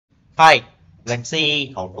Hi, let's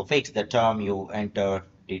see how to fix the term you entered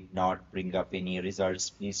did not bring up any results.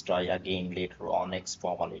 Please try again later on X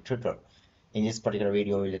formerly Twitter. In this particular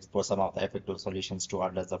video, we'll explore some of the effective solutions to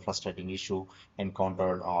address the frustrating issue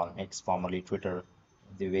encountered on X formerly Twitter,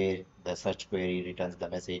 the way the search query returns the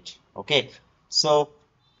message. Okay, so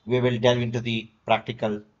we will delve into the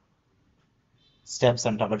practical steps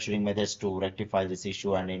and troubleshooting methods to rectify this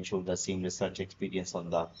issue and ensure the seamless search experience on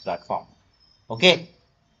the platform. Okay,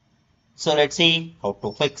 so let's see how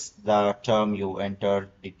to fix the term you entered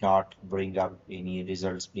did not bring up any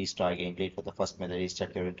results. Please try again. Later, the first method is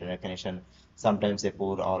check your internet connection. Sometimes a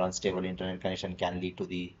poor or unstable internet connection can lead to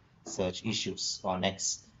the search issues on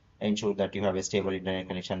X. Ensure that you have a stable internet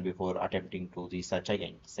connection before attempting to the search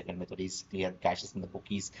again. The second method is clear caches and the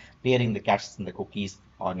cookies. Clearing the caches and the cookies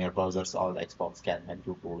on your browsers or the Xbox can help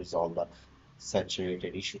you to resolve the search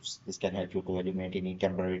related issues. This can help you to eliminate any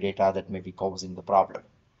temporary data that may be causing the problem.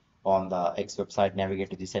 On the X website,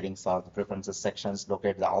 navigate to the settings or the preferences sections,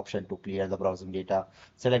 locate the option to clear the browsing data,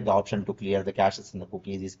 select the option to clear the caches and the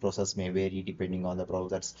cookies. This process may vary depending on the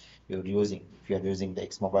browsers you're using. If you're using the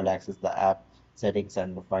X mobile, access the app settings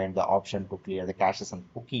and find the option to clear the caches and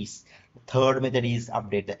cookies. The third method is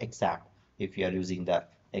update the X app. If you are using the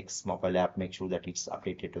X mobile app, make sure that it's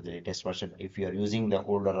updated to the latest version. If you are using the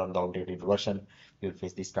older or the outdated version, you'll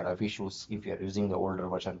face this kind of issues. If you're using the older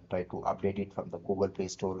version, try to update it from the Google Play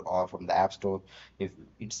Store or from the App Store if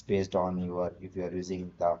it's based on your if you're using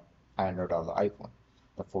the Android or the iPhone.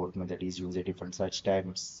 The fourth method is use a different search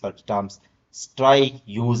terms. Try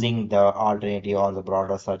using the alternative or the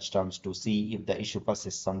broader search terms to see if the issue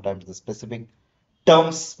persists. Sometimes the specific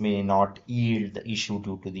terms may not yield the issue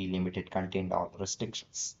due to the limited content or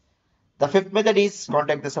restrictions. The fifth method is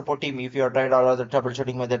contact the support team. If you have tried all other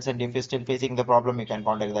troubleshooting methods and if you're still facing the problem, you can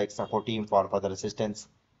contact the support team for further assistance.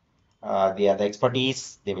 They are the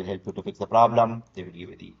expertise. They will help you to fix the problem. They will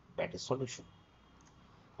give you the better solution.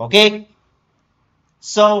 Okay,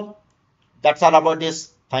 so that's all about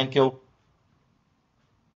this. Thank you.